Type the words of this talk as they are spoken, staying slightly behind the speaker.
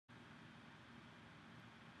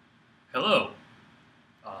Hello,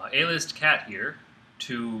 A-List Cat here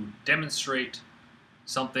to demonstrate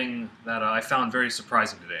something that I found very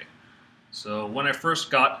surprising today. So when I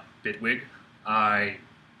first got Bitwig, I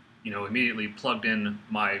immediately plugged in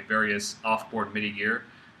my various off-board MIDI gear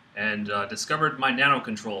and discovered my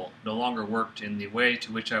NanoKontrol no longer worked in the way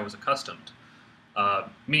to which I was accustomed.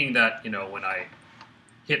 Meaning that, when I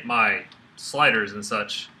hit my sliders and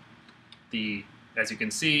such, as you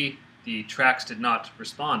can see, the tracks did not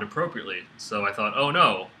respond appropriately. So I thought, oh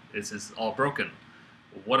no, this is all broken.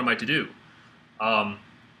 What am I to do?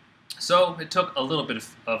 So it took a little bit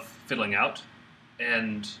of fiddling out,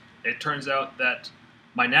 and it turns out that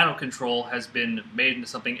my NanoKontrol has been made into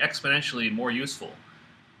something exponentially more useful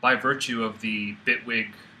by virtue of the Bitwig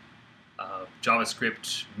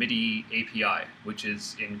JavaScript MIDI API, which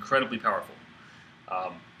is incredibly powerful.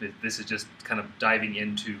 This is just kind of diving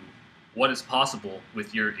into what is possible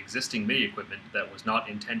with your existing MIDI equipment that was not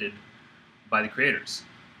intended by the creators.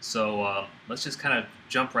 So let's just kind of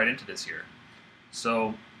jump right into this here.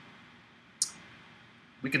 So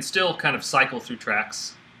we can still kind of cycle through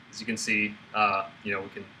tracks. As you can see, we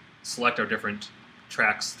can select our different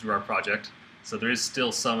tracks through our project. So there is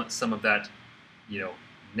still some of that,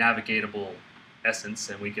 navigatable essence,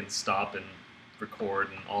 and we can stop and record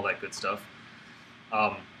and all that good stuff.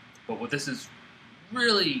 But what this is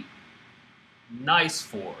really nice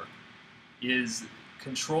for is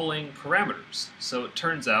controlling parameters. So it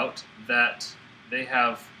turns out that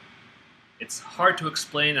it's hard to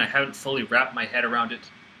explain, I haven't fully wrapped my head around it,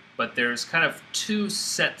 but there's kind of two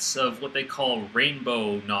sets of what they call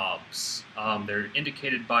rainbow knobs. They're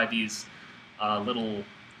indicated by these little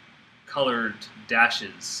colored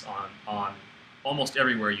dashes on almost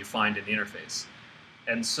everywhere you find in the interface.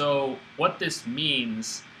 And so what this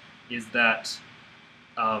means is that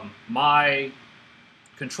my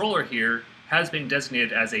controller here has been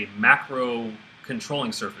designated as a macro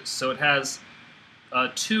controlling surface. So it has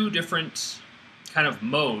two different kind of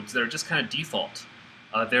modes that are just kind of default.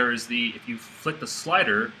 There is if you flick the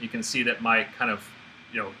slider, you can see that my kind of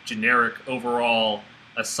generic overall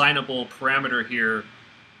assignable parameter here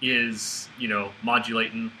is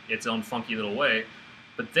modulating its own funky little way.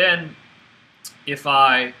 But then if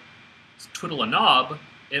I twiddle a knob,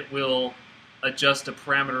 it will adjust a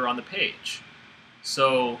parameter on the page.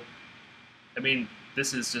 So, I mean,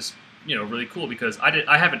 this is just really cool because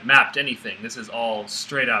I haven't mapped anything. This is all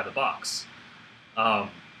straight out of the box.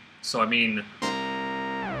 So I mean,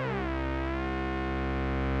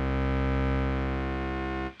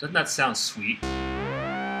 doesn't that sound sweet?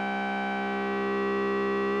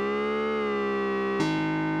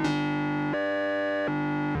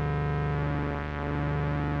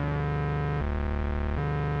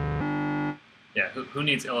 Yeah, who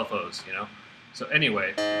needs LFOs, So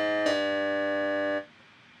anyway,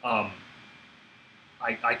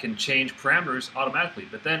 I can change parameters automatically,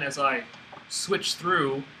 but then as I switch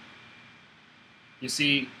through, you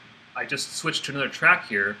see I just switched to another track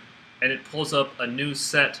here, and it pulls up a new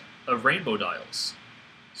set of rainbow dials.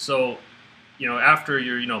 So, after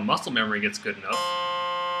your muscle memory gets good enough,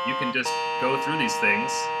 you can just go through these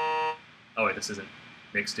things. Oh wait, this isn't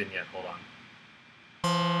mixed in yet, hold on.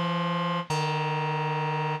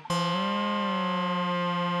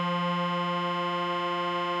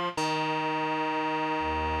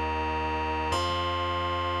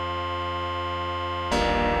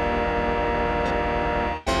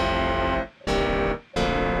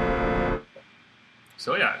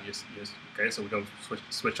 So yeah, okay. So we go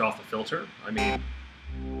switch off the filter. I mean,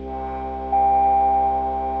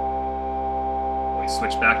 we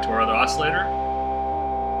switch back to our other oscillator.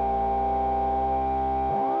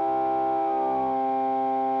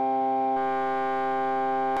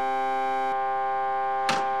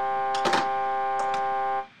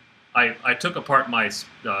 I took apart my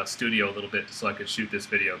studio a little bit so I could shoot this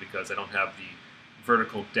video because I don't have the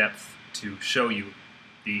vertical depth to show you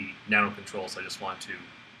the NanoKontrol, so I just want to.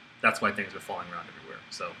 That's why things are falling around everywhere.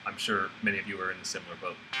 So I'm sure many of you are in a similar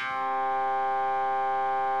boat.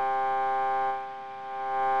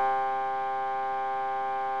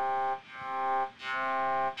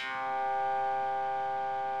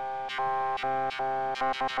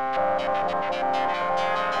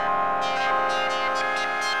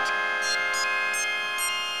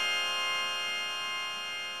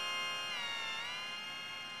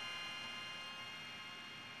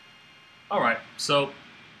 Alright, so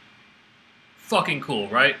fucking cool,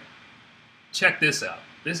 right? Check this out.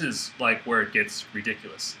 This is like where it gets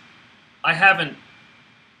ridiculous. I haven't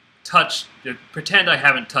pretend I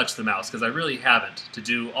haven't touched the mouse, because I really haven't, to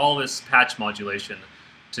do all this patch modulation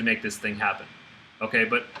to make this thing happen. Okay,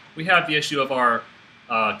 but we have the issue of our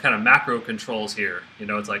kind of macro controls here. You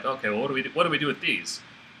know, it's like, okay, well, what do we do with these?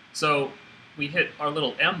 So we hit our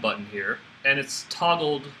little M button here, and it's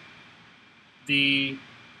toggled the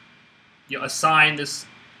assign this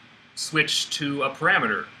switch to a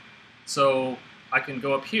parameter. So I can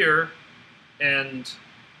go up here and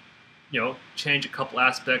change a couple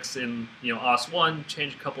aspects in OS1,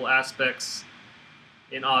 change a couple aspects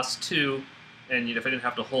in OS2, and if I didn't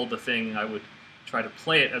have to hold the thing, I would try to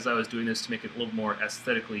play it as I was doing this to make it a little more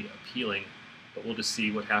aesthetically appealing. But we'll just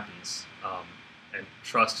see what happens, and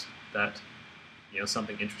trust that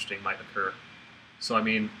something interesting might occur. So I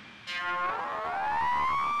mean.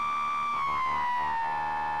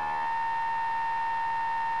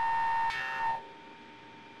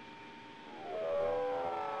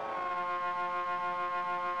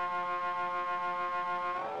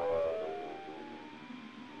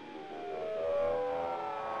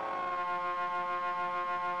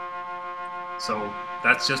 So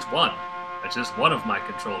that's just one. That's just one of my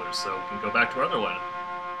controllers. So we can go back to our other one,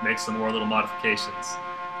 make some more little modifications.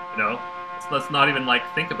 Let's not even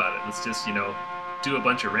think about it. Let's just do a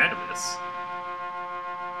bunch of randomness,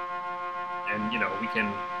 and we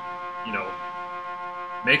can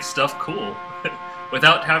make stuff cool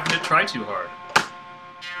without having to try too hard.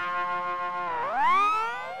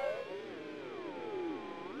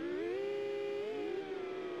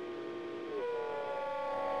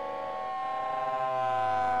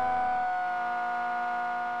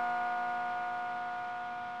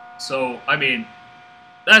 So, I mean,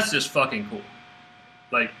 that's just fucking cool.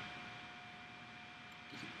 Like,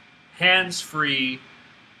 hands-free,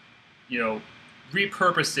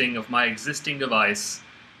 repurposing of my existing device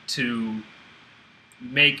to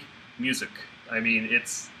make music. I mean,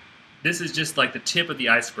 this is just like the tip of the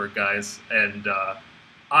iceberg, guys, and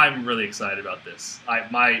I'm really excited about this.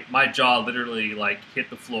 My jaw literally hit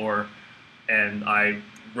the floor, and I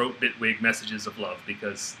wrote Bitwig messages of love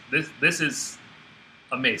because this is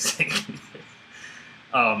amazing.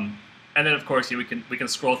 And then of course we can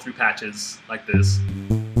scroll through patches like this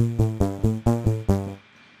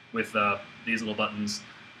with these little buttons,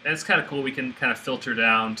 and it's kind of cool. We can kind of filter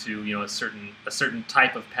down to a certain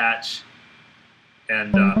type of patch,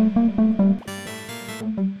 and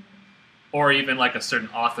or even a certain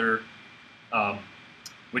author,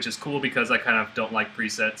 which is cool because I kind of don't like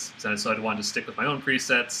presets, so I wanted to stick with my own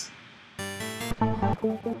presets.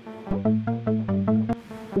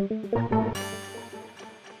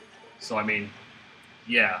 So I mean,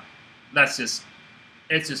 yeah, it's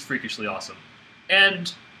just freakishly awesome.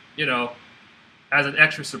 And as an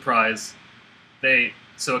extra surprise,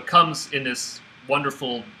 so it comes in this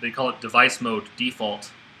wonderful, they call it device mode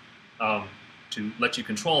default, to let you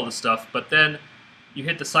control the stuff. But then you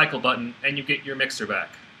hit the cycle button and you get your mixer back.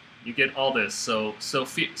 You get all this. So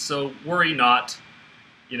worry not.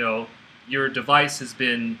 Your device has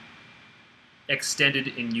been extended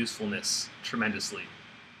in usefulness tremendously.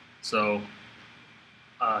 So,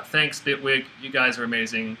 thanks, Bitwig. You guys are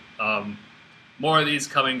amazing. More of these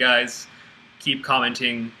coming, guys. Keep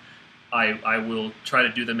commenting. I will try to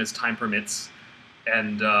do them as time permits.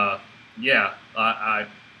 And, yeah, I'm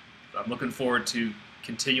looking forward to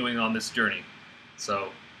continuing on this journey. So,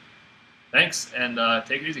 thanks, and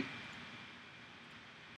take it easy.